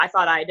I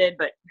thought I did,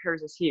 but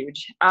hers is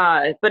huge.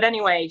 But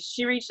anyway,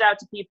 she reached out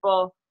to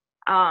people,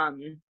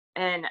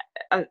 and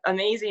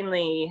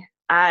amazingly,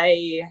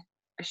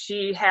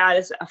 she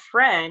has a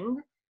friend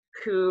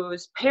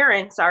whose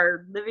parents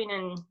are living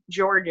in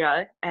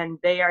Georgia, and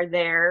they are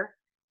there.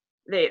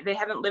 They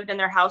haven't lived in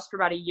their house for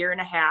about a year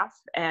and a half,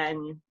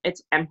 and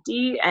it's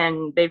empty,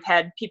 and they've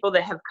had people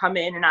that have come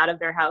in and out of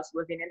their house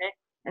living in it,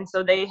 and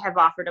so they have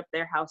offered up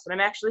their house, and I'm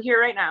actually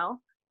here right now.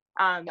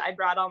 I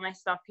brought all my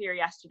stuff here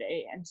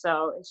yesterday, and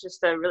so it's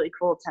just a really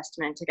cool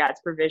testament to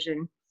God's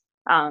provision,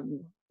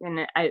 and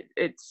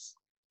it's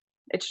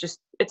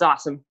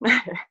awesome.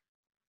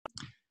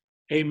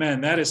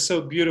 Amen. That is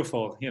so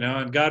beautiful,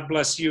 and God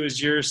bless you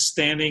as you're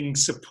standing,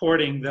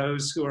 supporting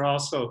those who are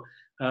also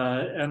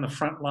on the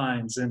front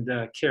lines and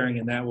caring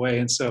in that way.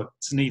 And so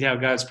it's neat how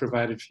God's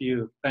provided for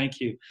you. Thank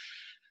you.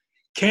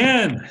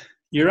 Ken,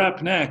 you're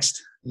up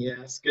next.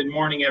 Yes. Good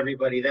morning,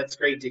 everybody. That's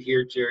great to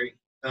hear, Jerry.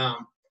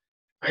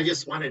 I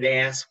just wanted to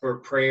ask for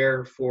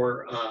prayer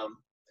for,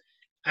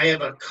 I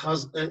have a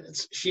cousin,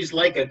 she's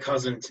like a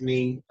cousin to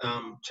me,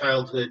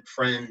 childhood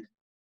friend.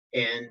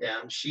 And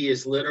she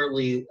is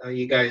literally,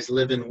 you guys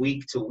living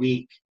week to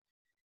week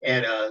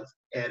at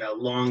a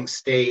long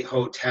stay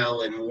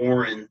hotel in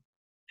Warren,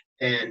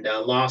 and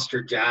lost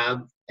her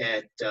job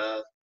at,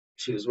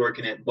 she was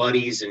working at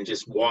Buddy's and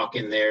just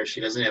walking there.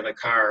 She doesn't have a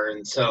car.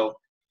 And so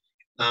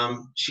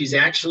she's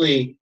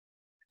actually,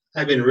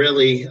 I've been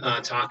really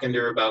talking to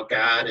her about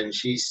God, and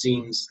she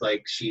seems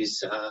like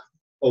she's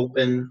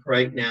open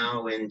right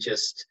now, and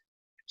just,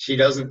 she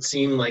doesn't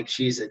seem like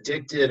she's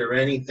addicted or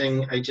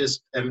anything. I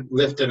just am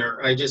lifting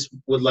her. I just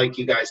would like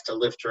you guys to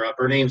lift her up.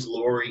 Her name's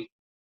Lori,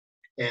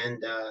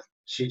 and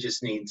she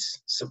just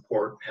needs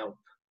support and help.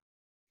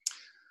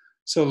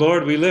 So,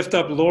 Lord, we lift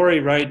up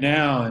Lori right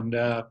now and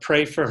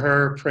pray for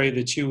her. Pray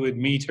that you would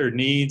meet her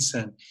needs,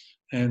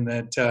 and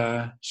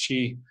that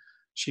she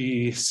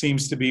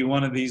seems to be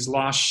one of these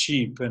lost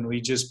sheep. And we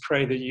just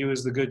pray that you,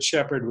 as the Good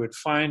Shepherd, would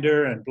find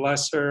her and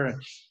bless her.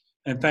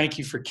 And thank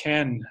you for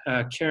Ken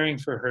caring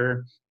for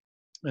her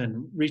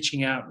and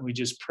reaching out. And we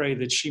just pray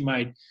that she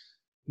might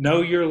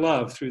know your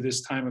love through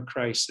this time of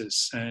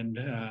crisis. And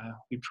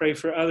we pray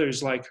for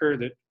others like her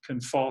that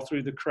can fall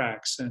through the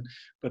cracks,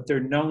 but they're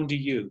known to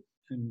you.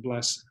 And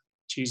bless in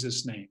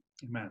Jesus' name.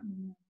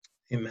 Amen.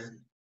 Amen.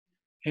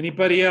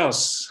 Anybody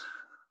else?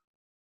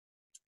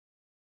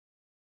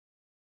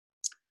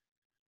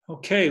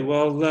 Okay,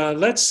 well,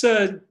 let's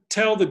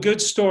tell the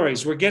good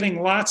stories. We're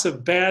getting lots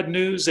of bad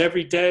news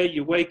every day.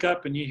 You wake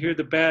up and you hear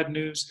the bad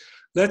news.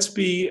 Let's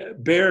be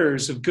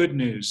bearers of good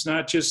news,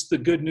 not just the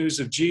good news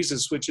of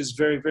Jesus, which is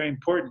very, very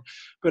important,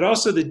 but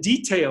also the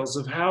details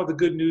of how the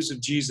good news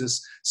of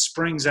Jesus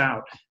springs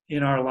out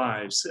in our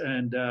lives.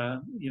 And,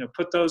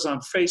 put those on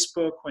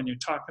Facebook when you're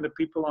talking to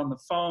people on the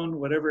phone,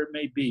 whatever it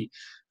may be.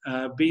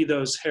 Be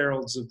those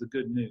heralds of the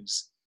good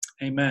news.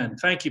 Amen.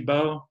 Thank you,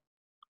 Bo.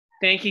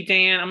 Thank you,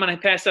 Dan. I'm going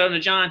to pass it on to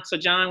John. So,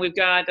 John, we've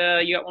got,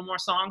 you got one more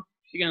song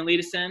you're going to lead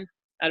us in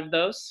out of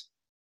those?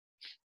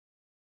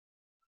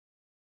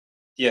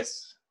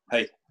 Yes.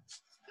 Hey.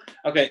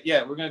 Okay,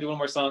 yeah, we're going to do one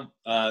more song.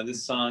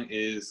 This song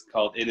is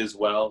called It Is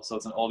Well. So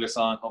it's an older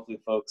song. Hopefully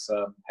folks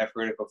have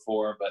heard it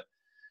before, but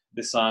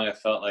this song I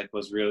felt like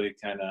was really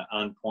kind of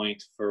on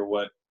point for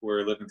what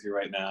we're living through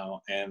right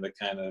now and the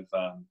kind of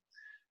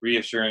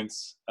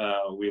reassurance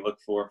we look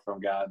for from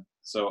God.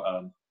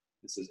 So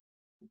this is.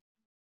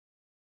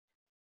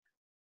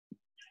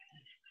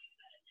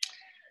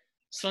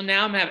 So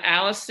now I'm going to have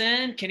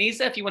Allison.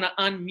 Kenisa, if you want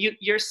to unmute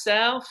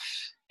yourself.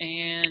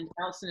 And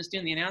Allison is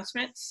doing the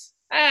announcements.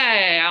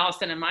 Hey,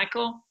 Allison and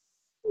Michael.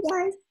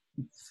 Hey,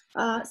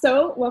 guys.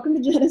 So welcome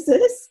to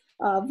Genesis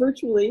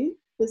virtually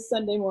this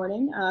Sunday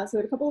morning. So we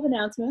had a couple of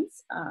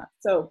announcements.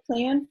 So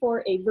plan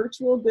for a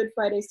virtual Good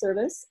Friday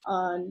service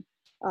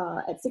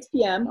at 6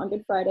 p.m. on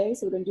Good Friday.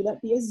 So we're going to do that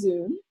via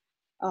Zoom.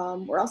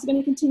 We're also going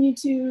to continue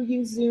to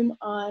use Zoom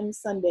on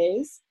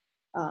Sundays.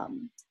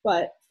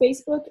 But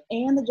Facebook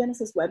and the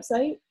Genesis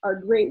website are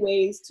great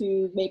ways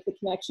to make the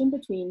connection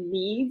between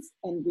needs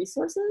and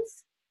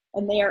resources.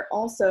 And they are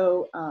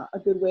also a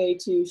good way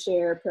to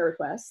share prayer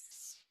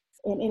requests.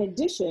 And in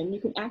addition, you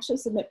can actually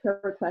submit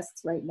prayer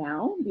requests right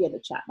now via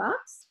the chat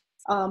box,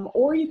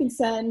 or you can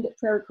send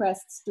prayer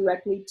requests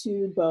directly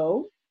to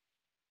Bo.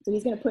 So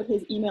he's going to put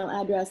his email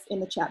address in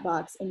the chat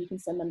box, and you can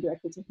send them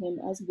directly to him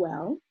as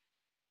well.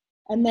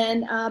 And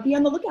then be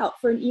on the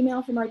lookout for an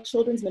email from our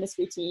children's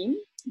ministry team.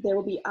 There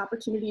will be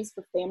opportunities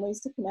for families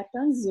to connect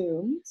on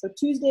Zoom. So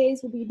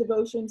Tuesdays will be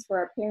devotions for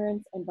our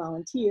parents and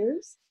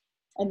volunteers.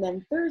 And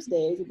then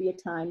Thursdays will be a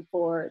time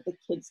for the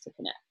kids to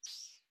connect.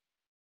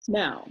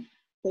 Now,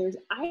 there's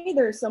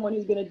either someone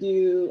who's going to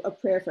do a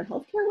prayer for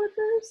healthcare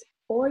workers,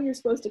 or you're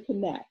supposed to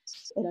connect,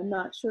 and I'm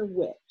not sure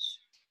which.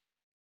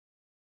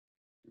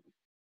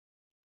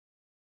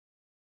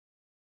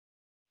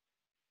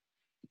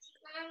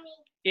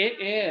 It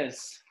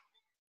is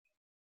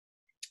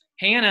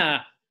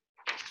Hannah.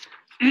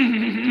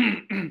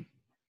 Hannah,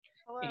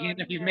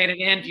 if you've made it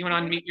in, if you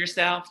want to unmute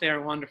yourself,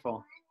 they're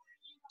wonderful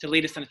to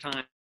lead us in a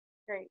time.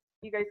 Great.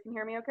 You guys can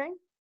hear me okay?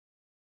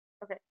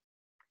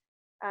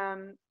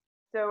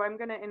 So I'm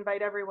going to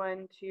invite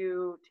everyone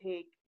to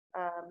take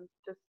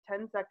just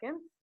 10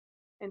 seconds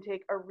and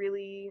take a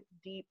really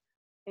deep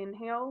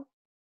inhale,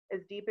 as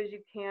deep as you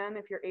can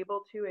if you're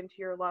able to, into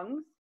your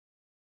lungs,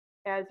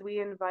 as we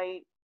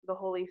invite the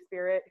Holy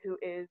Spirit, who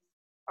is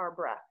our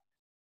breath,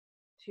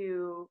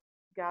 to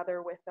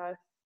gather with us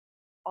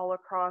all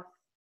across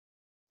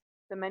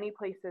the many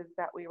places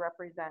that we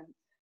represent,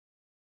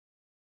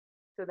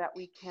 so that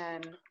we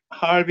can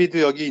할비도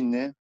여기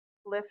있네.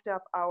 lift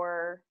up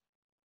our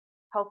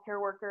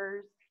healthcare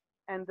workers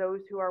and those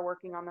who are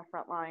working on the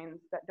front lines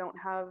that don't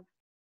have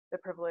the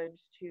privilege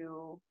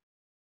to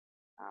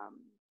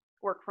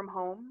work from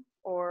home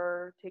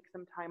or take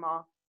some time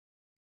off.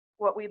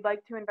 What we'd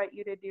like to invite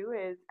you to do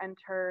is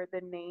enter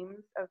the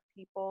names of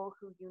people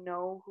who you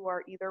know who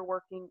are either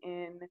working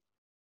in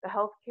the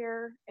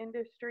healthcare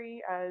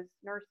industry as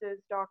nurses,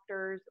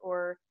 doctors,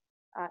 or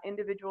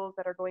individuals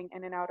that are going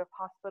in and out of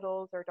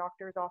hospitals or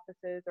doctors'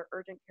 offices or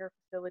urgent care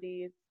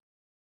facilities,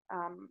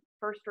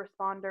 first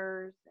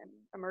responders and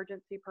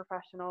emergency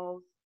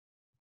professionals.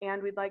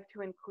 And we'd like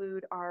to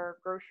include our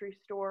grocery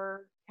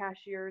store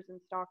cashiers and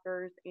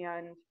stockers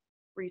and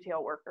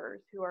retail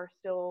workers who are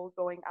still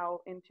going out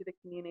into the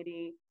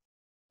community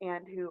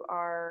and who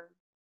are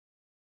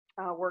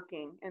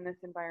working in this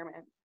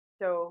environment.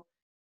 So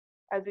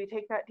as we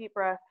take that deep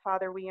breath,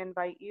 Father, we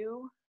invite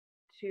you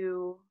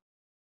to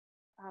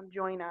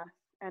join us,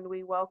 and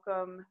we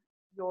welcome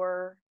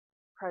your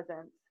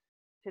presence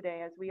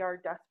today as we are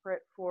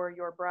desperate for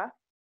your breath,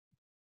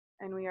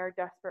 and we are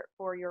desperate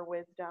for your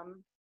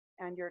wisdom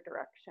and your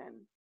direction.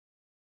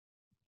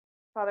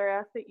 Father, I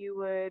ask that you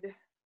would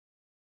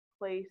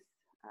place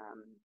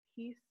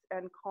peace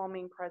and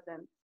calming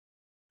presence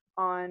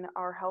on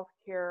our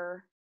healthcare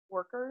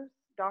workers,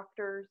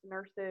 doctors,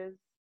 nurses,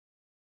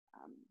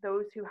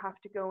 those who have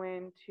to go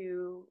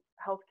into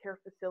healthcare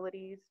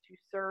facilities to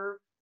serve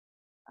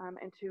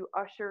and to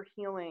usher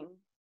healing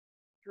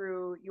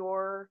through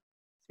your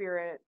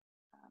spirit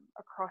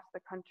across the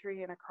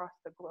country and across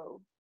the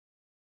globe.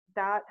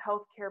 That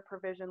healthcare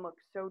provision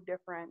looks so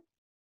different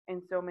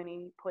in so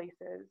many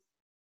places.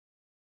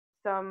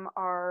 Some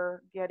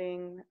are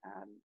getting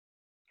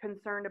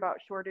concerned about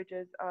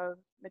shortages of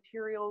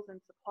materials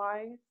and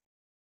supplies.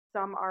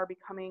 Some are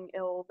becoming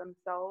ill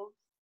themselves.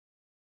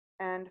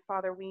 And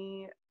Father,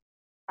 we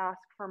ask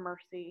for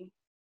mercy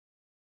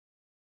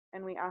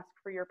and we ask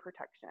for your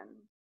protection.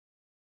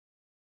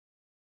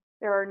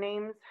 There are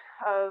names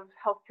of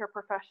healthcare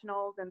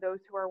professionals and those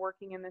who are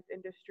working in this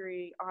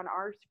industry on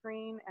our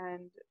screen,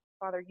 and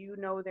Father, you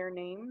know their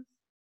names.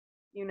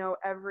 You know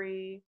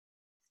every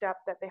step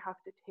that they have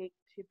to take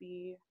to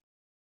be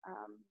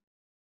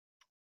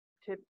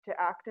to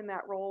act in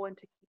that role and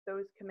to keep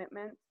those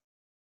commitments.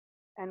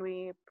 And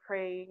we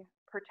pray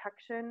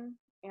protection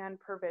and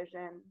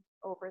provision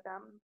over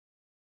them.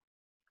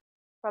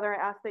 Father,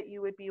 I ask that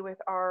you would be with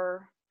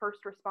our first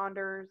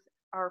responders,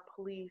 our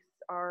police,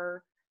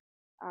 our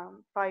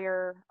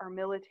fire, our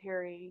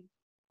military,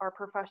 our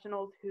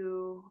professionals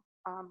who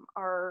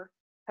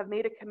have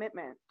made a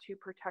commitment to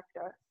protect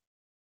us,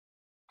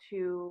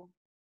 to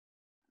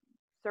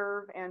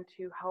serve and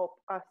to help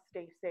us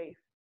stay safe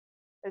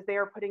as they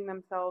are putting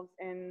themselves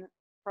in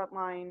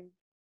frontline,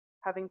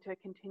 having to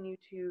continue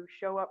to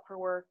show up for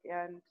work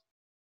and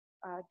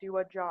do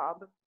a job.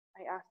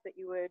 I ask that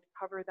you would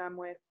cover them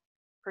with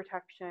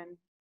protection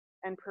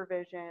and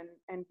provision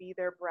and be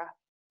their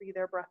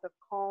breath of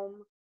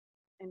calm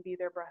and be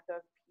their breath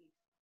of peace.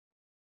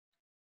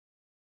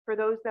 For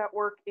those that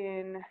work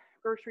in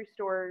grocery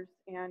stores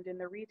and in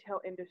the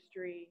retail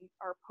industry,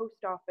 our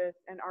post office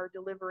and our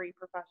delivery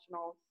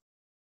professionals,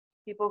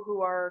 people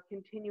who are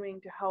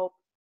continuing to help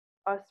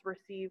us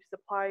receive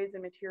supplies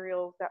and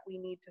materials that we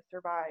need to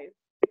survive,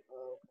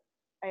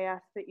 I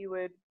ask that you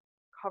would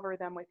cover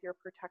them with your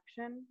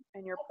protection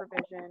and your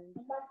provision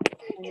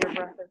and your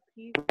breath of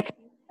peace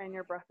and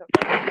your breath of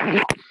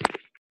life.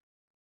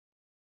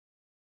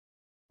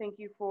 Thank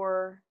you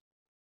for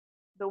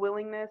the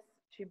willingness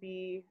to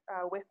be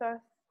with us,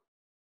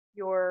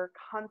 your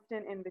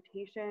constant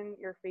invitation,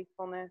 your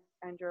faithfulness,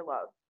 and your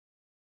love.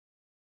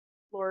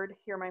 Lord,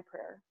 hear my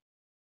prayer.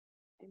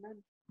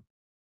 Amen.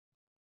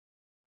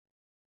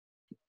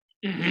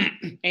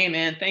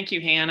 Amen. Thank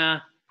you,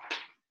 Hannah.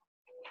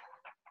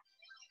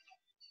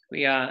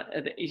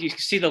 You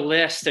see the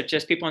list of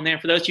just people in there.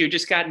 For those of you who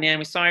just gotten in,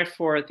 we're sorry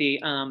for the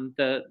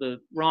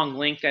wrong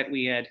link that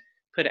we had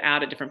put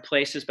out at different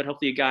places, but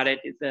hopefully you got it.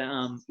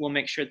 We'll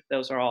make sure that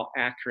those are all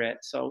accurate.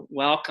 So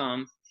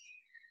welcome,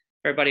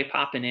 everybody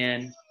popping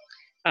in.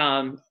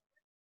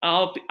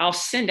 I'll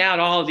send out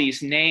all of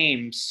these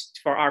names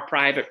for our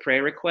private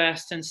prayer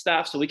requests and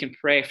stuff, so we can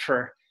pray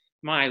for,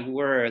 my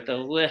word, the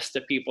list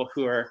of people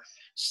who are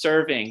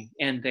serving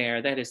in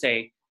there. That is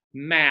a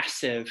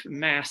massive,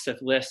 massive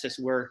list as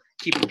we're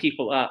keeping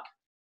people up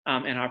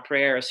in our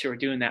prayers who are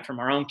doing that from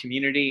our own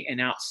community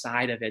and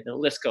outside of it. The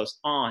list goes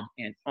on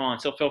and on.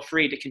 So feel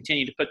free to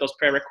continue to put those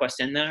prayer requests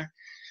in there.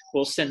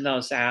 We'll send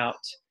those out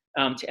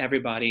to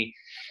everybody.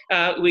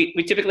 We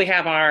typically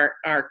have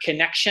our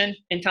connection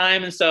in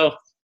time, and so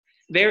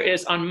there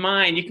is on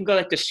mine, you can go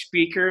like the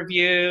speaker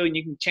view, and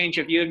you can change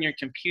your view on your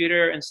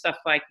computer and stuff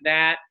like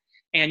that.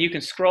 And you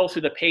can scroll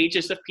through the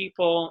pages of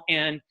people.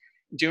 And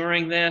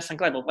during this, I'm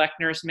glad the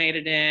Lechner's made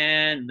it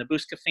in, and the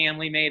Buska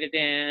family made it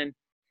in.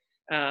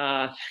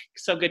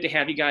 So good to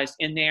have you guys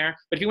in there.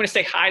 But if you want to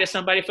say hi to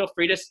somebody, feel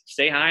free to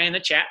say hi in the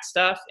chat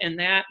stuff and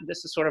that.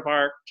 This is sort of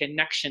our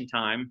connection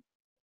time.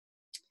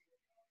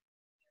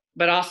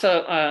 But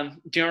also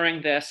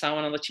during this, I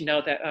want to let you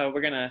know that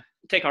we're going to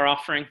take our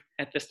offering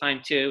at this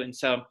time too. And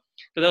so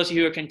for those of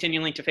you who are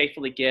continuing to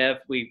faithfully give,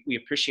 we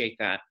appreciate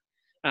that.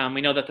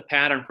 We know that the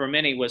pattern for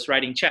many was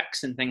writing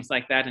checks and things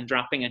like that and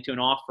dropping into an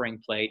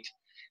offering plate.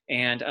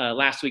 And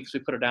last week, as we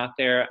put it out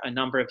there, a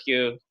number of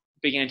you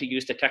began to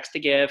use the text to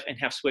give and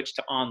have switched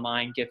to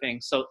online giving.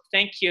 So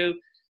thank you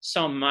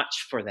so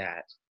much for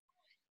that.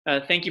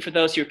 Thank you for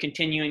those who are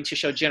continuing to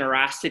show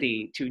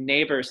generosity to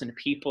neighbors and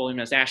people. And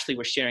as Ashley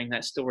was sharing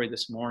that story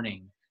this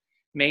morning,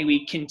 may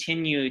we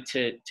continue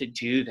to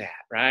do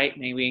that, right?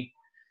 May we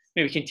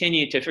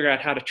continue to figure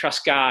out how to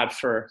trust God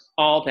for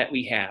all that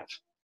we have.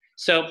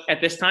 So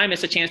at this time,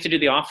 it's a chance to do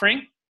the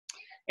offering.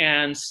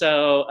 And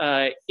so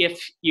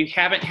if you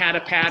haven't had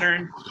a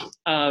pattern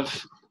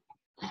of,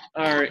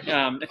 or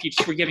if you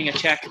just were giving a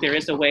check, there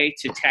is a way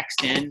to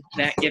text in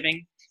that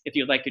giving if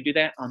you'd like to do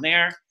that on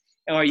there.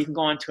 Or you can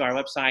go onto our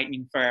website and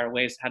you can figure out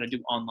ways how to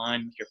do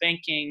online with your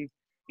banking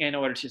in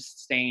order to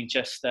sustain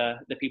just the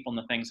people and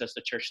the things as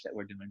the church that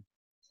we're doing.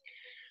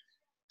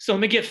 So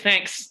let me give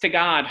thanks to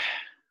God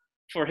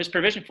for his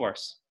provision for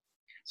us.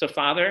 So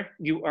Father,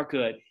 you are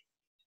good.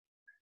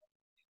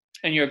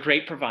 And you're a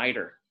great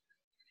provider.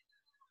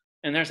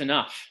 And there's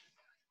enough.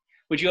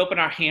 Would you open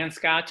our hands,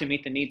 God, to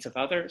meet the needs of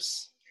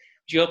others?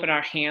 Would you open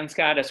our hands,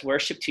 God, as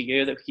worship to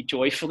you, that we could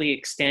joyfully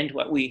extend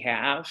what we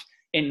have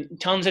in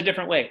tons of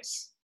different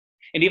ways?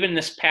 And even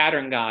this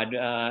pattern, God,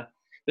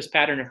 this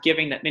pattern of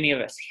giving that many of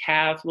us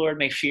have, Lord,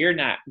 may fear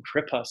not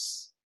grip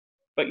us,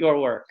 but your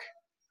work.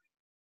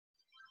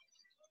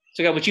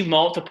 So God, would you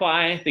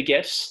multiply the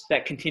gifts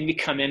that continue to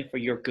come in for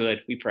your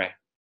good, we pray.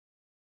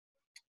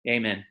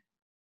 Amen.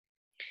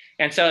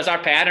 And so as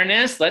our pattern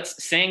is,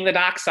 let's sing the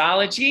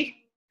doxology.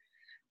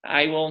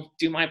 I will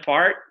do my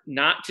part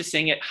not to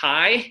sing it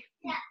high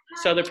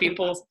so other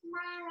people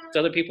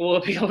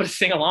will be able to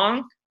sing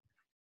along.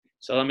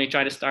 So let me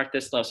try to start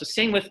this low. So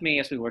sing with me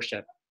as we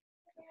worship.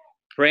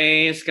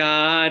 Praise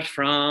God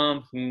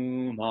from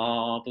whom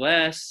all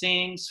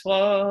blessings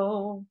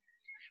flow.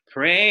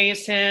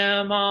 Praise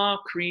him, all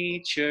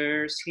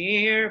creatures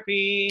here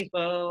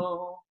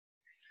below.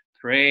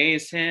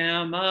 Praise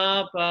him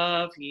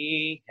above,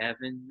 ye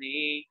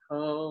heavenly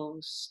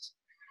host.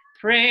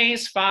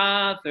 Praise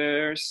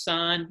Father,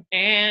 Son,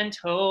 and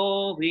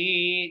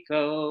Holy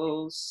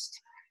Ghost.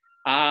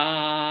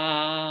 Amen.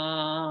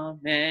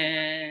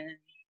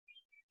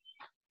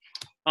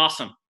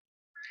 Awesome.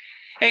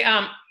 Hey,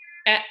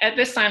 at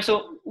this time,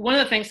 so one of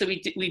the things that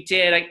we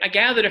did, I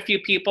gathered a few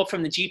people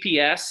from the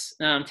GPS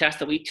test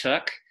that we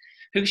took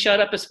who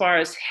showed up as far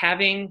as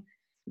having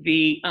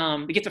the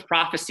gift of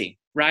prophecy,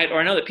 right? Or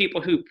I know that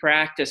people who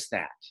practice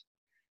that,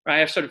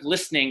 right, are sort of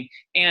listening.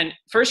 And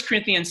 1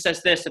 Corinthians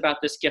says this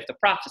about this gift of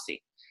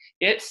prophecy.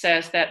 It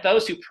says that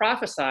those who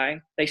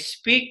prophesy, they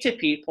speak to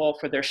people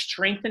for their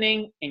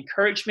strengthening,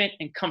 encouragement,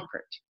 and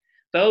comfort.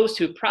 Those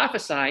who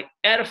prophesy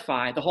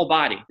edify the whole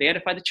body. They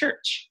edify the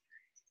church.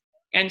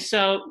 And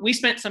so we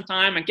spent some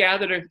time, I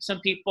gathered some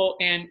people,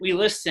 and we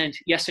listened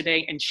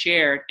yesterday and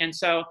shared. And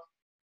so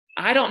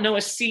I don't know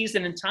a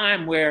season in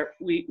time where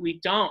we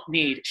don't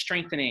need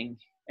strengthening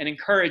and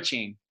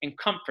encouraging and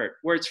comfort,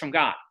 words from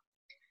God.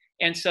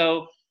 And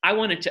so I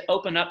wanted to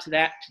open up to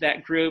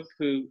that group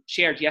who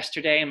shared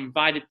yesterday and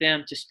invited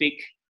them to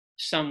speak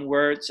some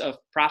words of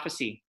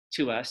prophecy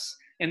to us.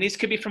 And these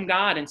could be from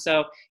God. And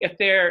so if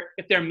they're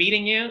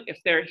meeting you, if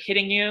they're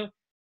hitting you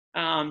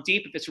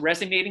deep, if it's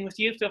resonating with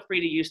you, feel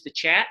free to use the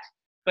chat.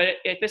 But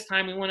at this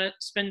time, we want to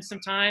spend some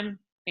time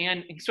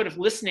and sort of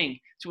listening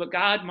to what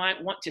God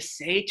might want to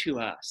say to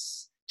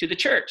us, to the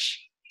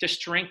church, to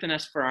strengthen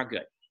us for our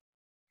good.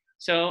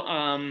 So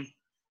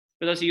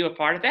for those of you who are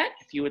part of that,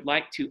 if you would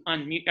like to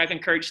unmute, I've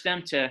encouraged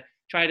them to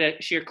try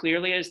to share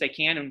clearly as they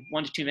can in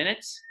 1 to 2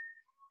 minutes.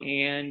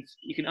 And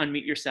you can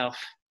unmute yourself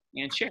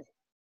and share.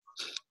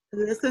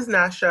 This is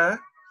Nasha.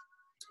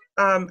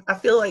 I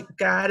feel like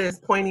God is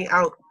pointing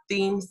out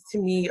themes to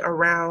me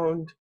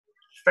around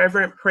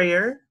fervent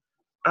prayer.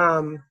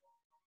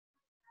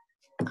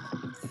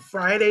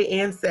 Friday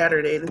and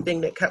Saturday, the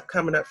thing that kept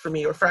coming up for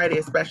me, or Friday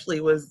especially,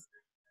 was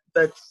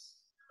I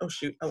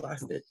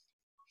lost it.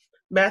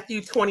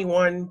 Matthew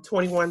 21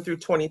 through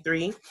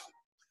 23.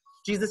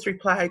 Jesus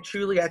replied,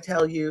 "Truly I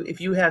tell you, if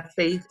you have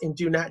faith and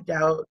do not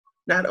doubt,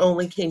 not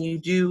only can you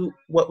do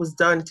what was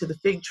done to the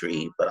fig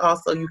tree, but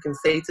also you can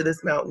say to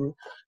this mountain,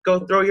 go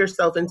throw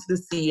yourself into the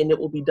sea and it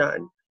will be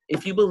done.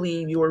 If you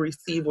believe, you will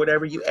receive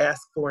whatever you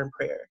ask for in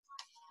prayer."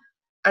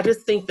 I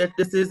just think that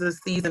this is a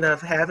season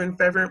of having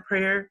fervent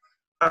prayer,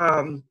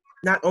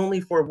 not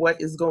only for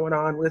what is going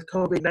on with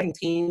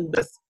COVID-19,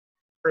 but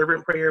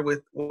fervent prayer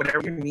with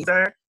whatever your needs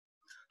are.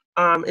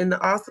 And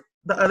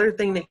the other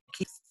thing that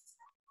keeps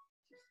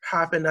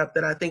popping up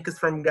that I think is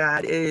from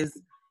God is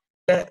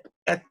that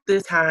at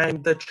this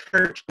time, the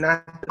church,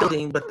 not the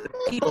building, but the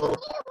people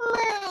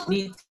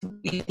need to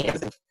be the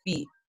hands and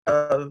feet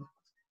of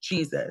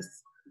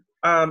Jesus.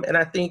 And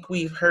I think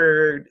we've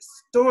heard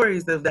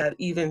stories of that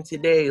even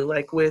today,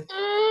 like with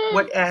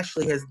what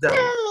Ashley has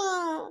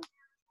done.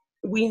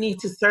 We need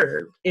to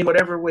serve in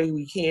whatever way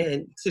we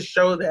can to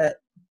show that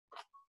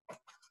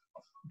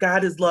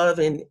God is love,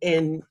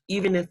 and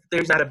even if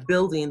there's not a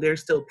building,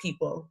 there's still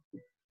people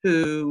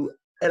who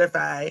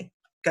edify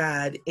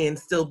God and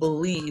still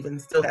believe and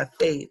still have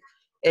faith,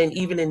 and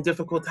even in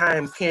difficult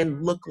times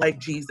can look like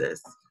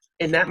Jesus.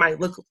 And that might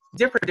look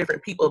different to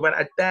different people,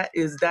 but that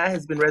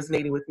has been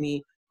resonating with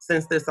me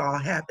since this all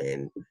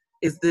happened.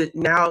 Is that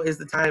now is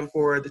the time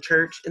for the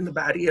church and the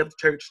body of the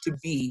church to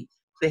be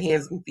the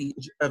hands and feet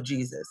of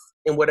Jesus,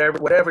 and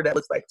whatever that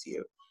looks like to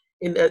you.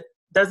 And that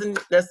doesn't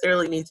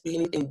necessarily need to be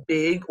anything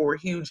big or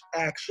huge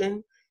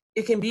action.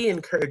 It can be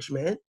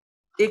encouragement.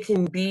 It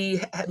can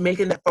be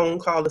making that phone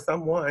call to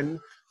someone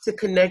to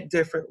connect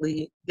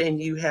differently than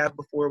you have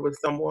before with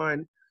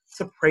someone,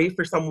 to pray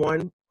for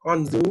someone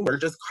on Zoom or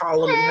just call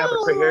them and have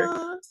a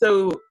prayer.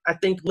 So I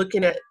think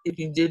looking at, if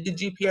you did the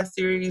GPS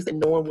series and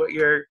knowing what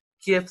your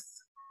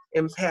gifts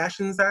and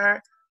passions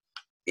are,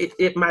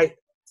 it might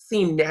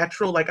seem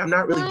natural, like I'm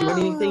not really doing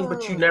anything,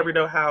 but you never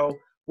know how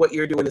what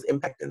you're doing is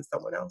impacting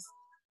someone else.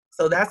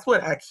 So that's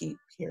what I keep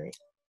hearing.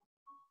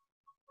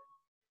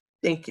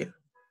 Thank you.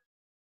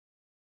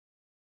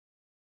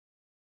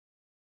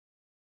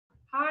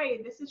 Hi,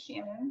 this is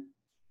Shannon.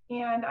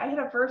 And I had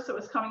a verse that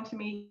was coming to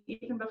me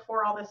even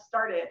before all this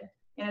started.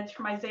 And it's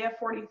from Isaiah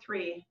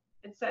 43.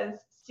 It says,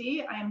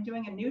 "See, I am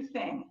doing a new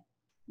thing.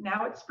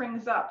 Now it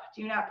springs up.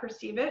 Do you not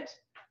perceive it?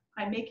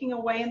 I'm making a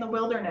way in the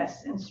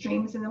wilderness and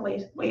streams in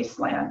the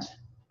wasteland."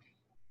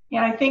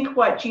 And I think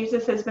what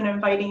Jesus has been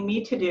inviting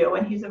me to do,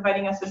 and he's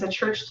inviting us as a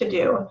church to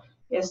do,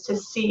 is to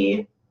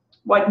see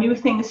what new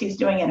things he's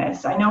doing in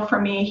us. I know for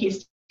me,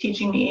 he's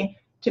teaching me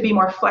to be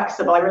more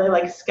flexible. I really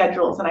like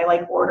schedules, and I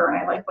like order, and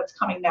I like what's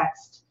coming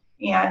next.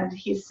 And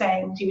he's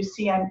saying, do you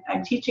see, I'm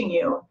teaching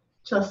you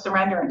to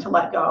surrender and to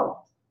let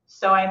go.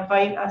 So I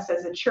invite us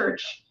as a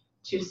church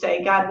to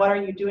say, God, what are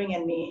you doing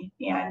in me?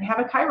 And have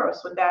a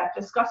kairos with that,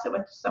 discuss it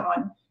with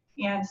someone,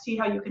 and see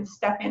how you can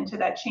step into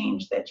that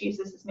change that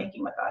Jesus is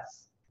making with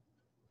us.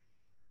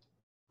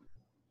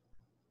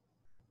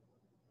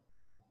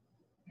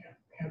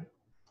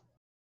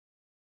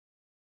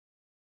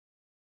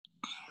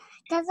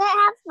 Does it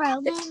have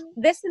Roman?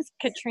 This is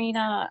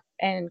Katrina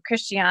and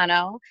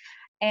Cristiano,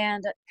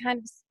 and kind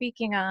of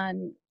speaking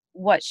on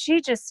what she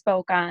just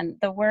spoke on,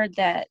 the word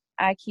that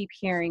I keep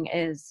hearing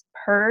is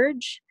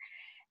purge,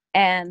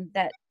 and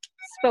that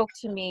spoke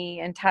to me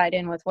and tied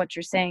in with what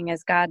you're saying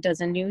is God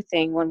does a new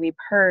thing. When we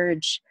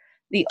purge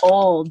the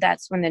old,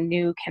 that's when the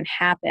new can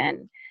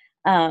happen.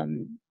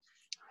 And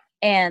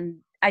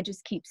I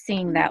just keep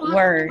seeing that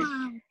word.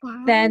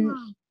 Then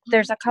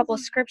there's a couple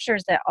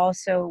scriptures that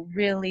also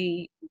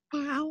really,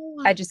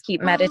 I just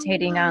keep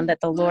meditating on,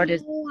 that the Lord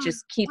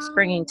just keeps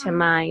bringing to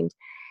mind.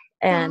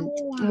 And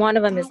one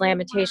of them is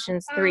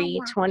Lamentations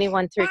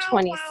 3:21 through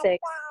 26.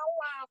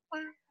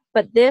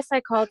 But this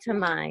I call to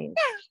mind,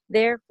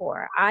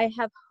 therefore I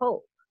have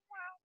hope.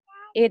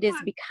 It is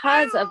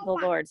because of the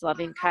Lord's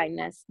loving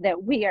kindness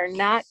that we are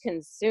not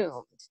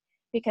consumed,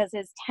 because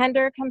his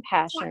tender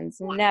compassions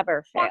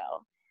never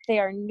fail. They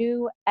are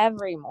new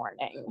every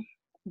morning.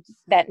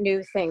 That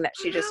new thing that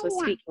she just was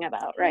speaking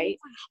about, right?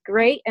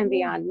 Great and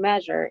beyond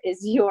measure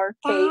is your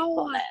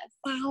faithfulness.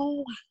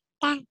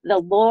 The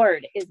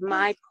Lord is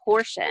my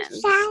portion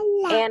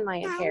and my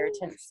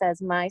inheritance,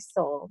 says my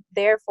soul.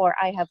 Therefore,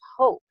 I have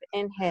hope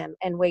in him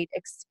and wait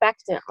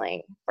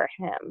expectantly for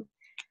him.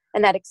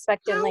 And that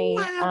expectantly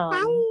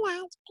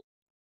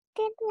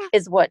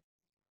is what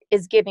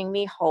is giving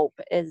me hope,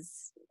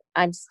 is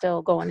I'm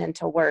still going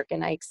into work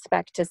and I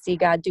expect to see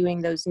God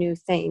doing those new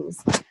things.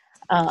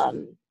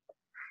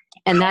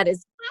 And that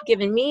is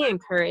giving me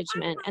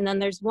encouragement. And then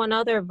there's one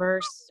other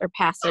verse or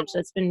passage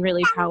that's been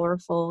really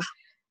powerful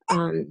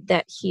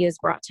that he has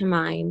brought to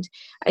mind.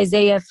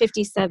 Isaiah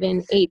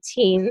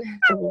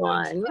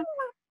 57:18-1.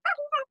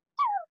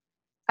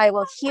 I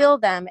will heal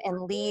them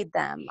and lead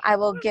them. I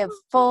will give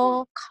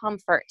full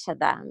comfort to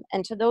them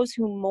and to those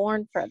who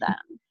mourn for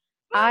them.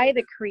 I,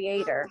 the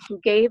Creator, who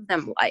gave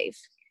them life.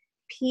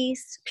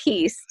 Peace,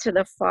 peace to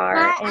the far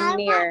and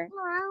near,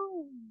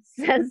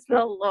 says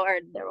the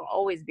Lord. There will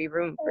always be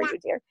room for you,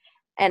 dear.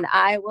 And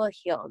I will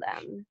heal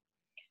them.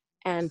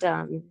 And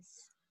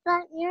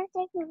but you're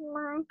taking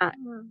mine.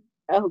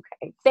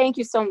 Okay. Thank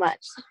you so much.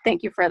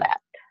 Thank you for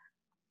that.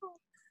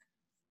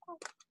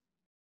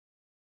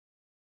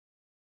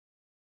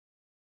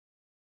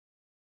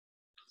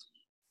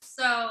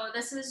 So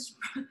this is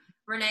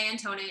Renee and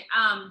Tony.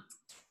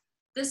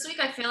 This week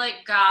I feel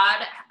like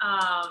God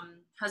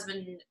has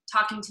been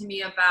talking to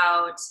me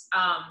about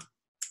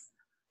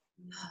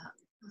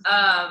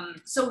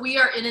so we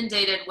are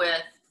inundated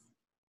with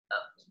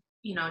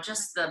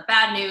just the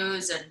bad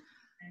news and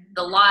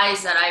the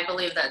lies that I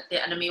believe that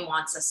the enemy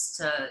wants us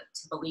to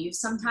believe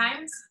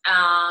sometimes.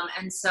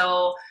 And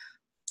so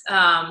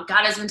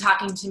God has been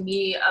talking to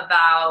me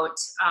about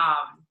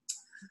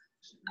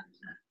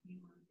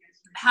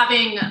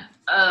having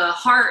a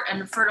heart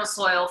and fertile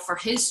soil for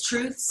his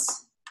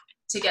truths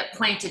to get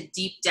planted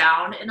deep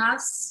down in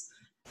us,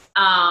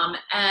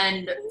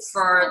 and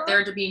for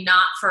there to be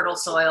not fertile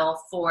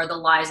soil for the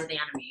lies of the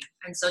enemy.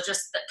 And so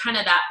just kind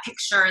of that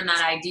picture and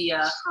that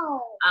idea,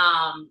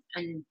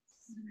 and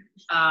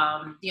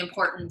the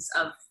importance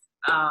of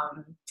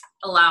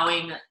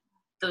allowing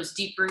those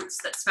deep roots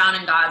that's found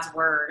in God's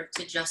word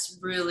to just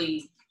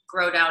really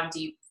grow down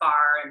deep,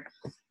 far, and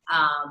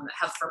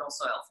have fertile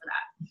soil for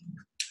that.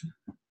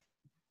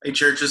 Hey,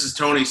 church, this is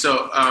Tony.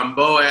 So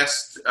Bo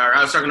asked, or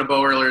I was talking to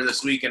Bo earlier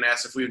this week and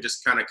asked if we would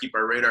just kind of keep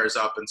our radars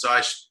up. And so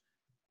I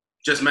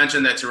just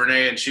mentioned that to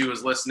Renee, and she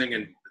was listening.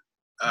 And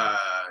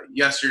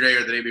yesterday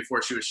or the day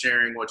before, she was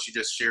sharing what she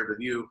just shared with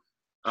you,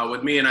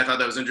 with me. And I thought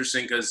that was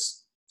interesting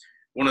because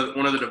one of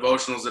the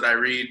devotionals that I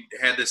read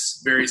had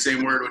this very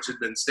same word, which had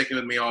been sticking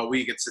with me all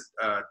week. It's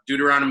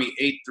Deuteronomy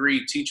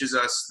 8:3 teaches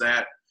us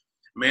that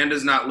man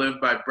does not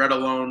live by bread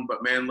alone,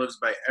 but man lives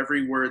by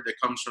every word that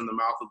comes from the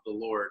mouth of the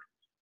Lord.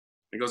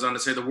 It goes on to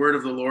say, the word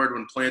of the Lord,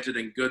 when planted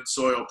in good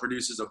soil,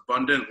 produces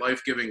abundant,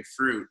 life-giving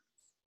fruit.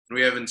 And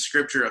we have in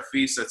Scripture a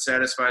feast that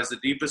satisfies the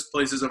deepest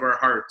places of our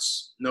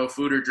hearts. No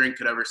food or drink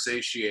could ever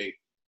satiate.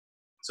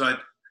 So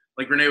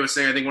like Renee was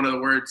saying, I think one of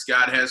the words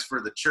God has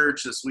for the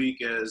church this week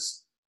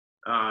is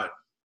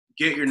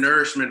get your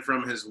nourishment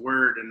from his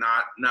word and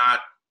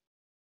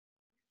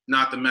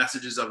not the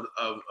messages of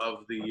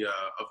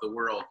the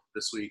world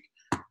this week.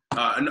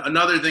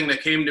 Another thing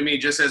that came to me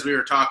just as we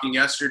were talking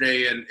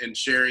yesterday and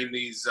sharing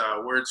these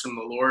words from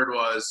the Lord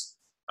was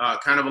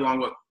kind of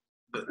along with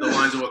the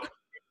lines of what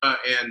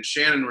and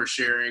Shannon were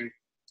sharing,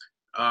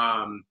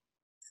 and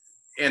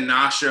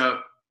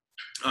Nasha.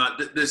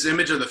 This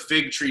image of the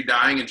fig tree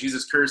dying and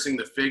Jesus cursing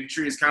the fig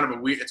tree is kind of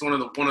it's one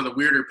of the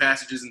weirder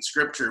passages in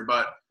Scripture.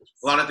 But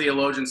a lot of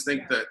theologians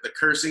think that the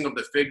cursing of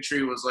the fig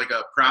tree was like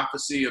a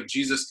prophecy of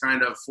Jesus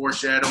kind of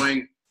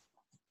foreshadowing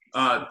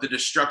the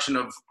destruction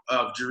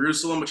of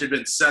Jerusalem, which had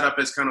been set up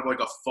as kind of like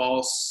a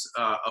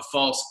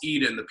false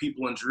Eden. The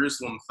people in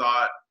Jerusalem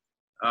thought,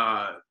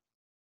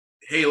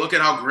 hey, look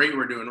at how great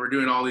we're doing. We're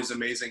doing all these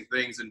amazing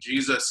things. And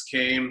Jesus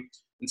came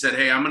and said,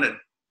 hey,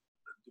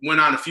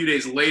 went on a few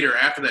days later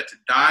after that to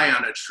die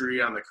on a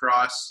tree on the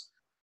cross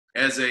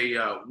as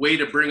a way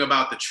to bring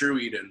about the true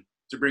Eden,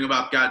 to bring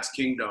about God's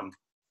kingdom.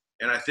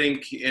 And I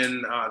think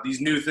in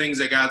these new things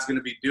that God's going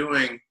to be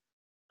doing,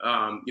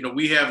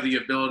 we have the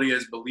ability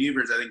as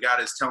believers. I think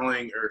God is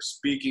telling or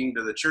speaking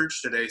to the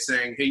church today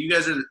saying, hey, you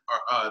guys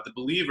are the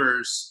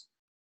believers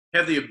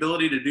have the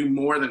ability to do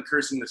more than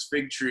cursing this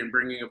fig tree and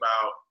bringing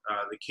about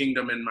the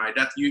kingdom in my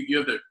death. You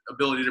have the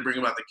ability to bring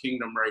about the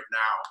kingdom right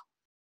now.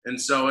 And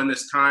so in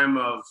this time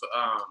of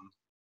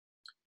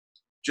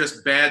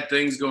just bad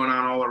things going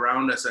on all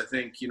around us, I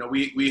think,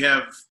 we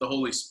have the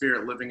Holy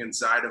Spirit living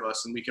inside of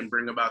us, and we can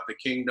bring about the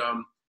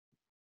kingdom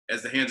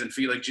as the hands and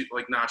feet,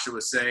 like Nasha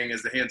was saying,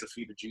 as the hands and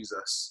feet of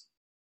Jesus.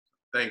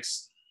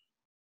 Thanks.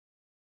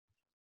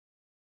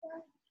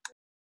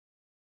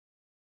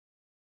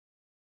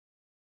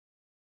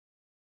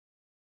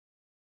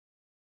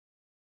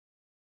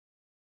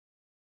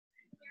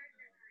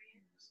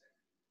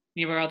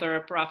 Any of our other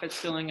prophets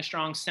feeling a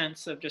strong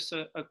sense of just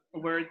a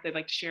word they'd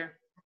like to share?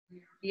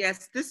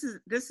 Yes, this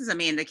is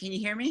Amanda. Can you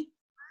hear me?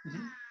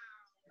 Mm-hmm.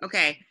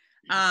 Okay.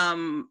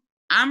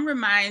 I'm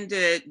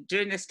reminded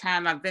during this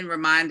time, I've been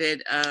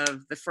reminded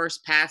of the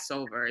first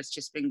Passover. It's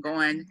just been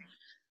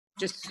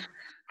just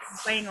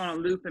playing on a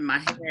loop in my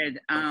head,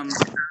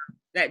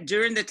 that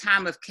during the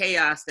time of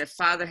chaos, that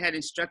Father had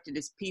instructed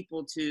his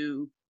people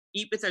to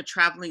eat with their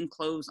traveling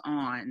clothes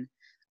on,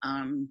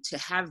 to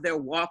have their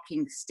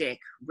walking stick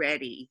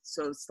ready.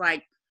 So it's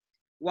like,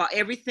 while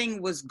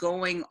everything was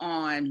going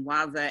on,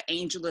 while the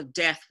angel of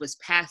death was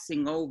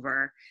passing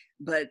over,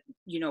 but,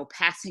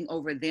 passing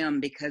over them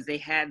because they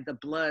had the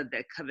blood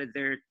that covered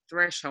their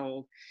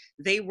threshold,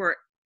 they were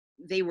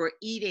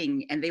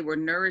eating and they were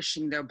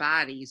nourishing their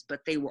bodies,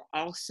 but they were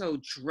also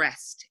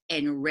dressed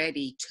and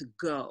ready to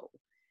go.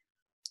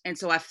 And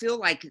so I feel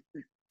like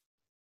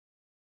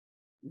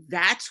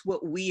that's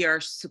what we are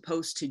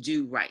supposed to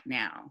do right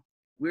now.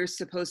 We're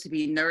supposed to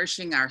be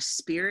nourishing our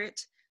spirit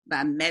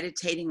by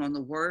meditating on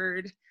the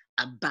word,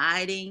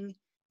 abiding,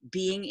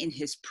 being in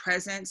his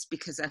presence,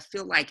 because I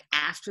feel like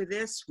after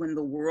this, when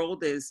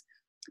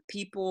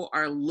people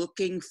are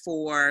looking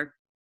for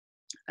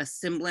a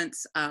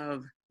semblance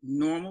of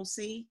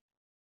normalcy,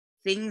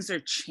 things are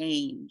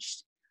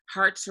changed.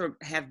 Hearts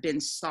have been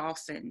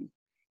softened,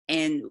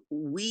 and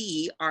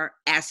we are,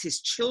 as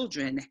his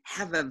children,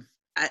 have an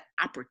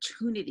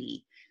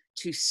opportunity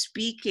to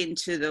speak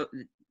into the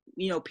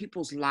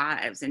people's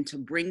lives and to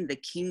bring the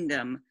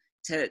kingdom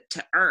to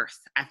earth.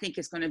 I think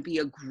it's going to be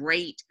a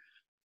great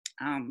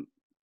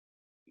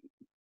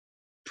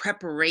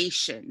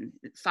preparation.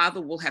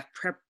 Father will have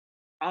prepped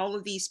all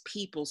of these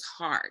people's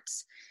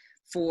hearts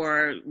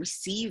for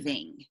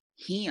receiving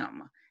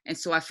him. And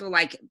so I feel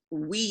like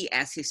we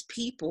as his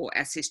people,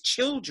 as his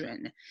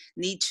children,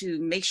 need to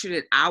make sure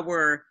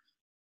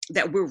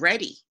that we're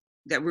ready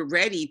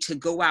to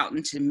go out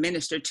and to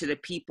minister to the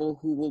people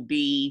who will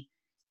be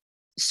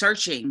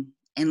searching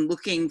and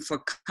looking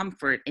for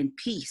comfort and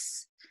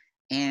peace.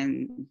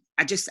 And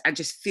I just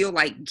feel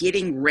like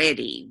getting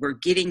ready. We're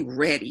getting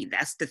ready.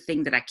 That's the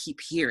thing that I keep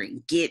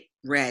hearing. Get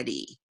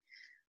ready.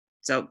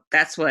 So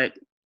that's what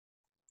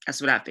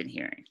I've been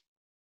hearing.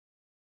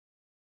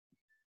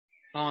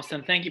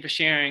 Awesome. Thank you for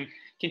sharing.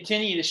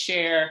 Continue to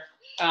share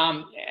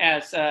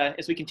as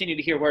we continue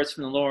to hear words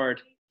from the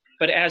Lord.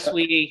 But as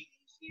we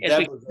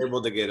was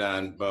able to get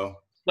on, Bo.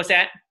 What's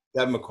that?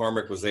 Deb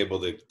McCormick was able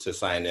to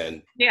sign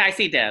in. Yeah, I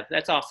see Deb.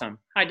 That's awesome.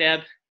 Hi, Deb.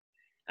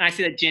 And I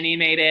see that Jenny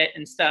made it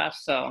and stuff.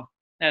 So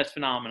that's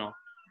phenomenal.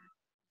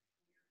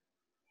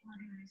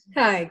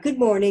 Hi. Good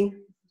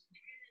morning.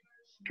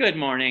 Good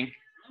morning.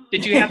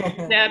 Did you have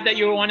Deb that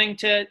you were wanting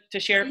to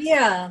share?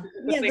 Yeah.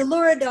 The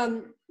Lord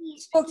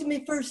spoke to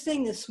me first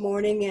thing this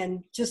morning,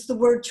 and just the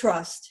word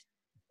trust.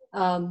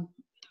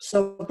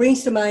 So it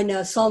brings to mind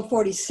Psalm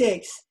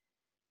 46.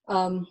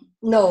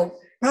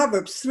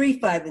 Proverbs 3,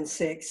 5, and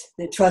 6.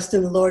 That trust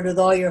in the Lord with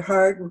all your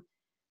heart.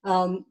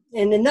 And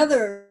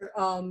another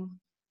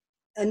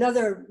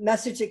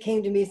message that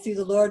came to me through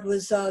the Lord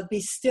was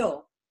be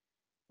still.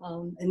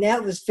 And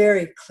that was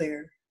very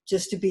clear,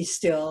 just to be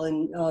still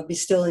and be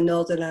still and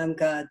know that I'm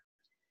God.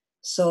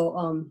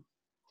 So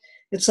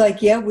it's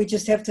like, we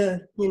just have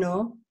to,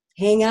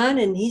 hang on,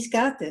 and he's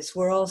got this.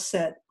 We're all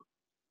set.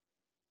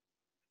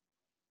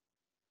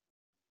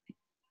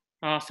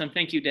 Awesome.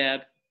 Thank you,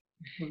 Deb.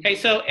 Hey,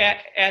 so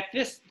at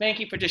this, thank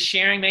you for just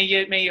sharing. May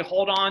you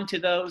hold on to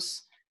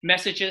those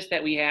messages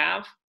that we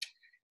have.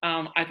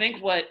 I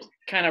think what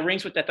kind of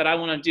rings with that I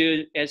want to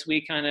do as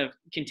we kind of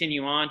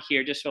continue on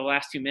here just for the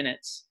last 2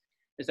 minutes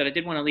is that I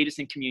did want to lead us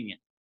in communion.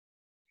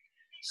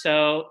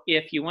 So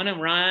if you want to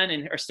run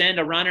or send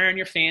a runner in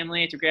your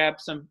family to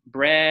grab some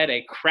bread,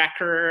 a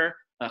cracker,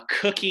 a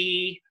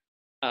cookie,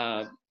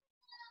 right?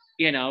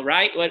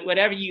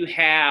 Whatever you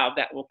have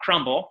that will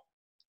crumble,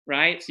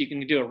 right? So you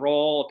can do a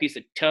roll, a piece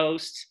of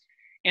toast,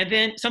 and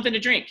then something to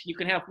drink. You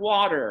can have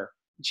water,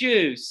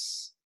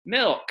 juice,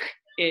 milk.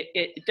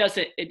 It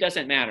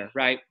doesn't matter,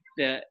 right?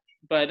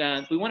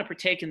 But we want to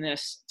partake in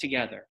this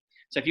together.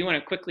 So if you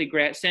want to quickly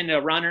send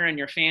a runner in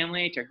your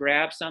family to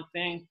grab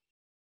something,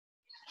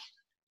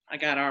 I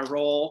got our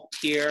roll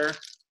here,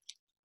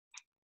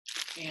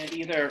 and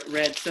either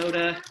red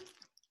soda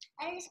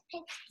I just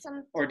picked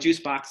some. or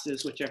juice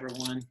boxes, whichever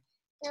one.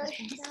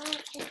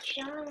 It's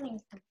showing me.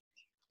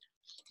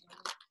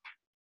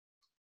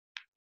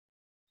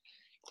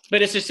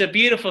 But it's just a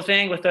beautiful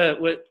thing with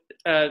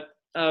the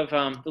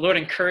Lord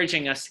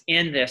encouraging us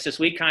in this as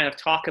we kind of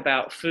talk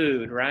about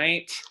food,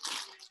 right?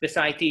 This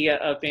idea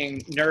of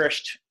being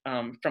nourished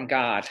from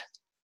God.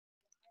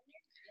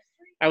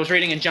 I was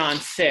reading in John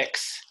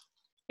 6,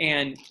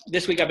 and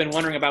this week I've been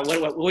wondering about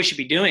what we should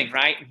be doing,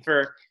 right? And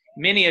for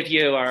many of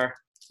you are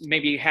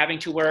maybe having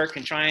to work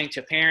and trying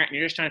to parent, and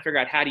you're just trying to figure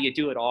out how do you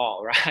do it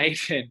all, right?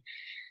 And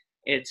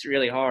it's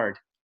really hard.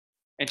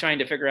 And trying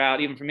to figure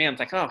out, even for me, I'm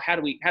like, oh, how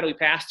do we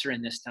pastor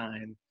in this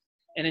time?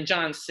 And in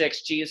John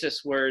 6,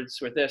 Jesus' words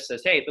were this,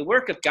 says, hey, the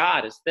work of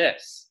God is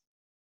this,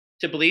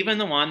 to believe in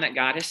the one that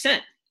God has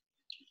sent.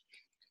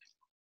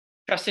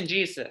 Trust in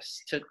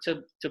Jesus,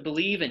 to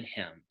believe in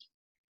him.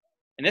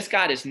 And this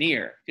God is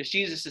near, because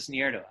Jesus is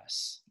near to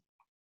us.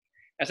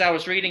 As I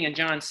was reading in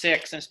John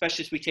 6, and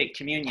especially as we take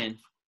communion,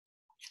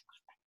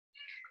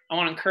 I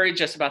want to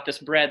encourage us about this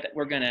bread that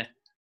we're going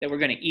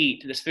to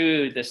eat, this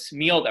food, this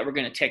meal that we're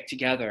going to take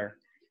together.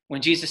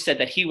 When Jesus said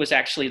that he was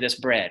actually this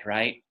bread,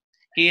 right?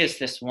 He is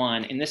this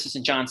one. And this is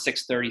in John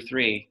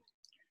 6:33.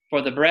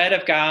 For the bread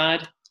of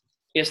God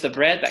is the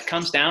bread that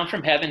comes down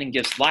from heaven and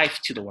gives life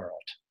to the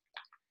world.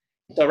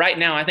 So right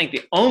now, I think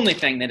the only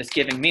thing that is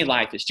giving me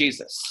life is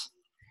Jesus,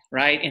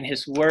 right? In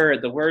his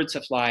word, the words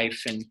of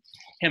life, and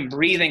him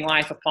breathing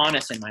life upon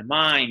us in my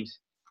mind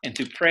and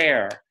through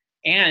prayer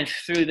and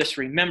through this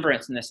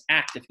remembrance and this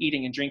act of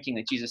eating and drinking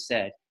that Jesus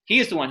said. He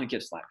is the one who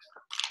gives life.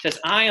 He says,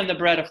 I am the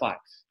bread of life.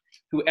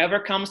 Whoever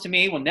comes to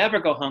me will never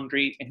go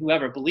hungry, and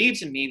whoever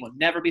believes in me will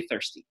never be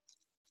thirsty.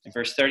 In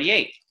verse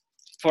 38,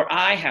 for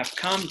I have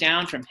come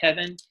down from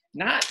heaven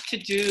not to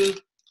do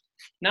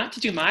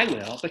my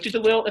will, but to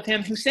the will of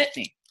him who sent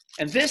me.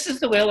 And this is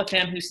the will of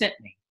him who sent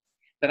me,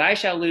 that I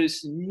shall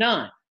lose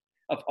none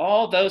of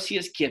all those he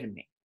has given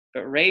me,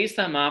 but raise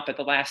them up at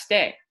the last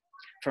day.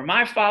 For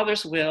my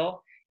Father's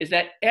will is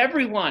that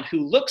everyone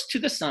who looks to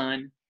the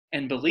Son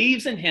and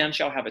believes in him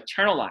shall have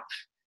eternal life,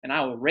 and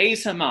I will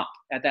raise him up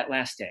at that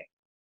last day.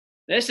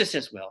 This is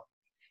his will.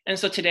 And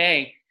so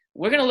today,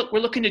 we're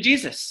looking to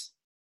Jesus,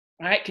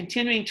 right?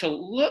 Continuing to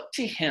look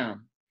to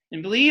him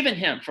and believe in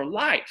him for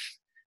life.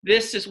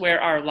 This is where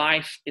our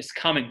life is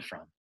coming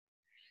from.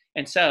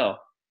 And so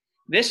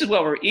this is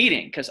what we're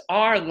eating, because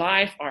our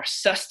life, our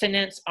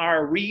sustenance,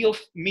 our real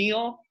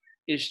meal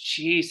is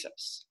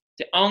Jesus.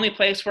 The only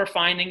place we're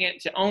finding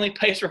it, the only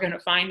place we're going to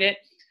find it.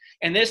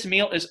 And this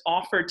meal is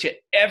offered to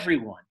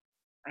everyone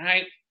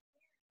right?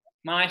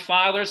 My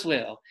Father's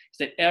will is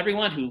that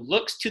everyone who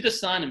looks to the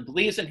Son and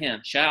believes in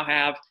him shall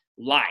have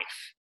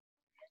life.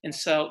 And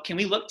so can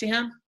we look to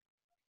him?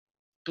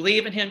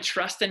 Believe in him,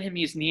 trust in him.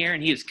 He is near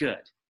and he is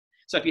good.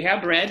 So if you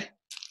have bread,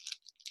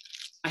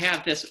 I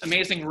have this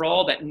amazing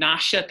roll that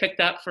Nasha picked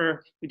up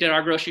we did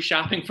our grocery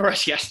shopping for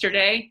us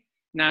yesterday.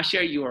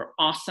 Nasha, you are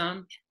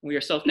awesome. We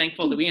are so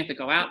thankful that we have to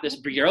go out. This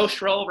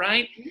brioche roll,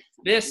 right?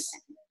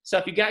 So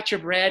if you got your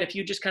bread, if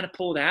you just kind of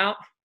pulled out,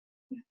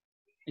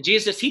 and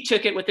Jesus, he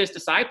took it with his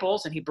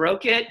disciples and he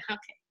broke it.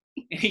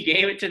 Okay. And he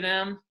gave it to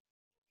them.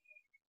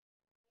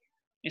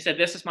 He said,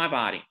 this is my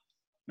body,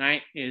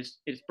 right? It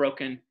is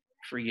broken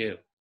for you.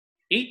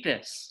 Eat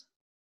this.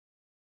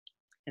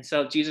 And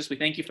so, Jesus, we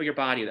thank you for your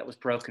body that was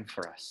broken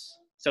for us.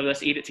 So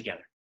let's eat it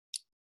together.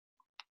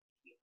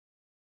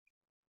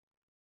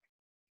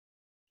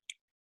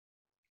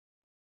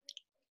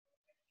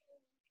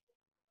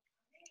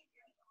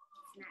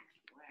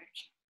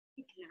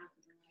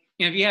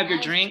 And if you have your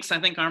drinks, I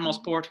think Armel's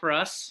poured for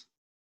us.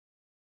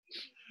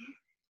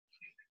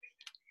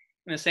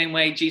 In the same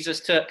way, Jesus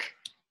took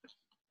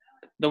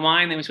the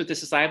wine that was with his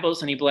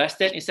disciples and he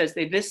blessed it. He says,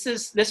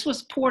 this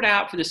was poured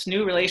out for this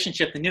new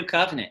relationship, the new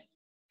covenant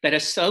that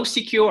is so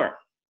secure.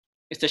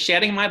 It's the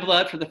shedding of my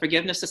blood for the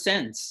forgiveness of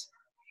sins.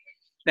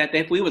 That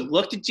if we would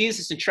look to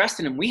Jesus and trust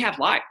in him, we have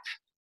life.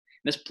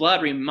 This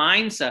blood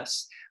reminds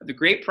us of the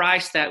great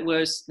price that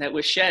was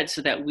shed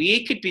so that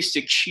we could be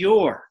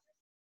secure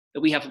that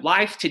we have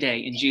life today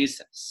in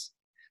Jesus.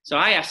 So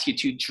I ask you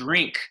to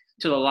drink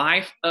to the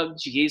life of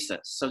Jesus.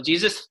 So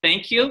Jesus,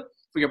 thank you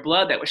for your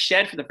blood that was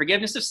shed for the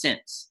forgiveness of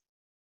sins.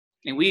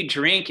 And we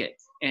drink it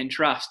in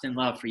trust and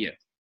love for you.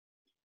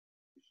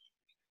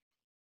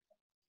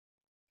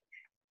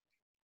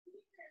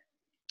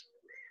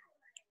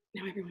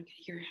 Now everyone can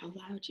hear how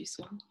loud you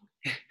swallow.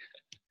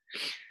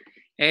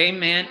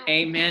 Amen,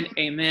 amen,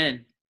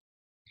 amen.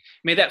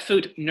 May that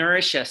food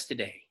nourish us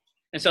today.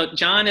 And so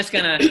John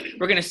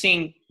we're going to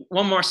sing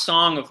one more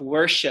song of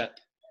worship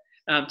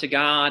to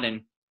God.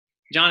 And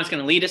John is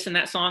going to lead us in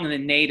that song, and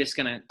then Nate is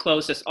going to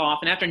close us off.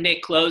 And after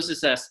Nate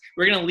closes us,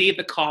 we're going to leave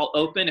the call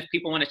open. If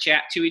people want to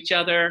chat to each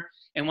other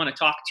and want to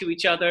talk to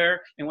each other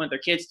and want their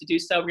kids to do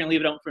so, we're going to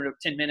leave it open for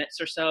 10 minutes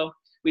or so.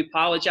 We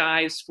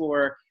apologize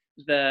for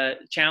the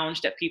challenge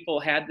that people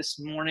had this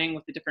morning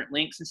with the different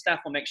links and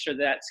stuff. We'll make sure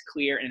that's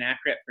clear and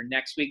accurate for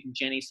next week. And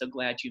Jenny, so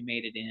glad you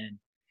made it in.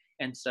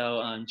 And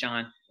so,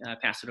 John,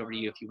 pass it over to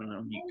you if you want to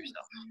unmute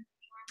yourself.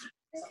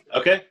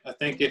 Okay, I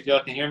think if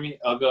y'all can hear me,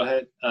 I'll go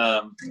ahead.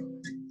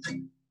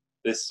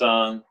 This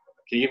song,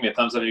 can you give me a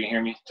thumbs up if you can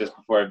hear me just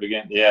before I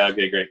begin? Yeah,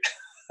 okay, great.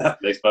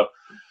 Thanks, Bo.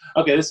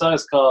 Okay, this song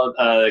is called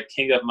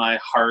King of My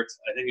Heart.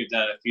 I think we've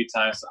done it a few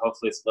times, so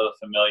hopefully it's a little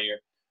familiar.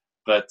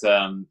 But,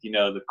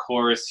 the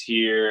chorus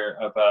here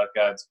about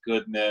God's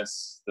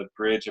goodness, the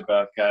bridge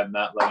about God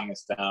not letting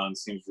us down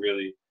seems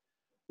really,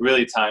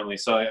 really timely.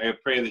 So I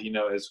pray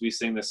that, as we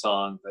sing this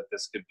song, that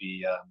this could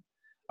be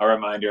a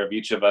reminder of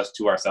each of us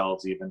to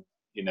ourselves even,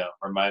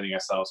 reminding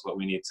ourselves what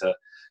we need to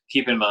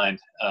keep in mind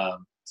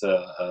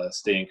to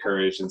stay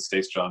encouraged and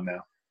stay strong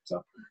now.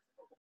 So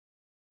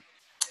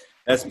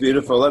that's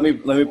beautiful. Let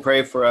me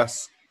pray for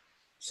us.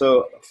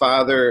 So,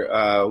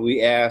 Father,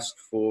 we ask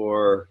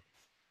for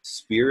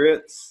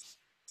spirits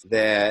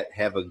that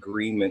have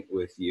agreement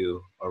with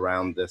you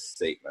around this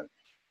statement.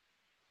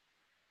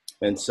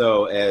 And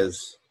so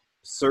as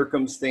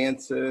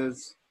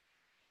circumstances,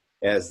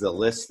 as the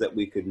list that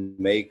we could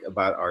make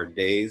about our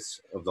days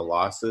of the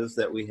losses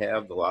that we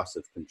have, the loss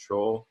of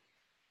control,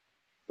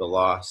 the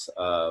loss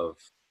of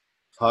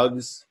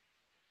hugs,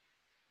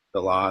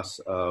 the loss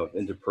of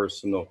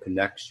interpersonal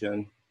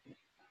connection,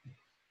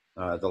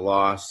 the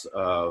loss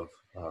of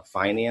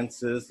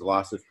finances, the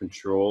loss of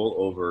control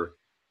over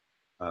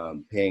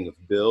paying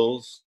of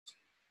bills.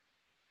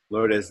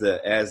 Lord, as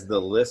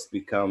the list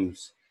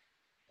becomes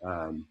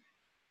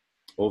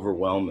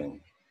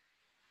overwhelming,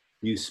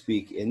 you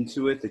speak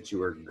into it that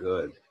you are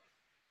good.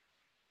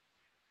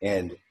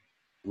 And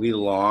we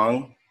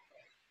long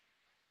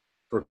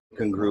for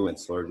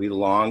congruence, Lord. We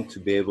long to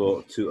be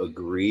able to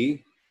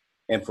agree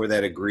and for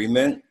that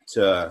agreement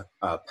to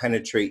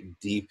penetrate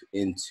deep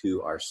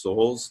into our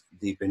souls,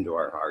 deep into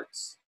our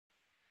hearts.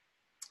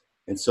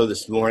 And so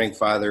this morning,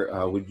 Father,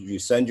 would you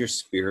send your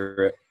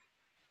Spirit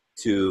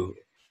to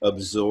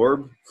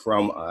absorb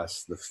from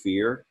us the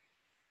fear,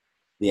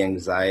 the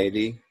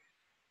anxiety,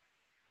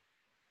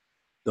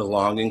 the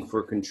longing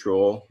for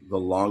control, the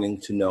longing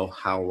to know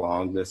how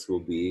long this will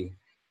be,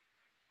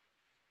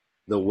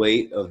 the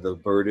weight of the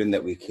burden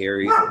that we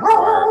carry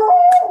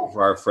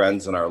for our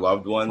friends and our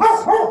loved ones.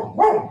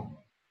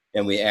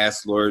 And we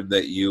ask, Lord,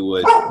 that you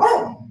would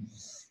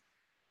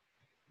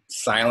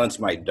silence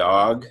my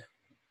dog.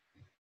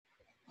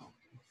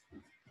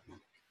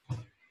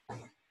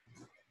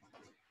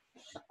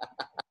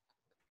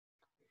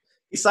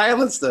 He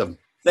silenced them.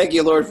 Thank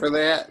you, Lord, for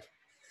that.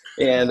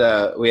 And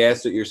we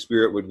ask that your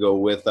Spirit would go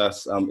with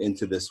us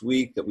into this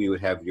week, that we would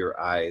have your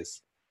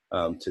eyes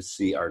to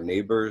see our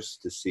neighbors,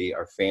 to see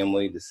our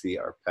family, to see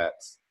our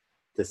pets,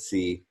 to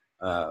see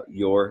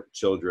your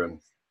children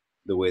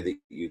the way that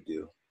you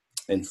do.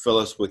 And fill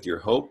us with your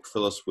hope,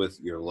 fill us with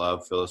your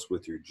love, fill us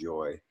with your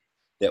joy,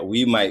 that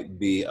we might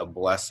be a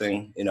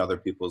blessing in other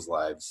people's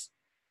lives,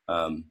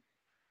 and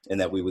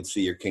that we would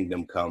see your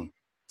kingdom come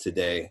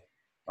today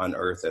on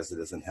earth as it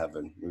is in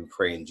heaven. We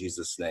pray in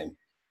Jesus' name.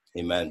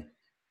 Amen.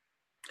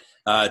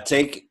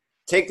 Take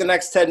the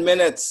next 10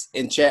 minutes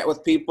and chat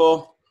with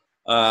people.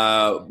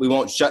 We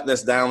won't shut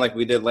this down like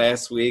we did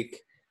last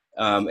week.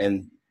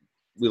 And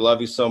we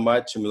love you so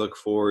much, and we look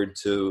forward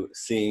to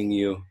seeing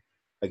you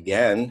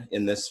again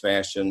in this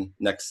fashion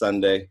next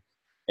Sunday.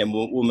 And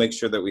we'll make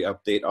sure that we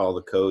update all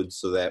the codes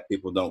so that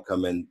people don't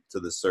come into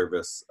the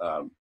service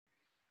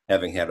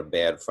having had a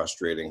bad,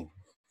 frustrating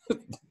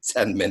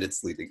 10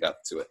 minutes leading up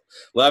to it.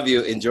 Love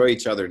you. Enjoy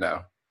each other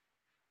now.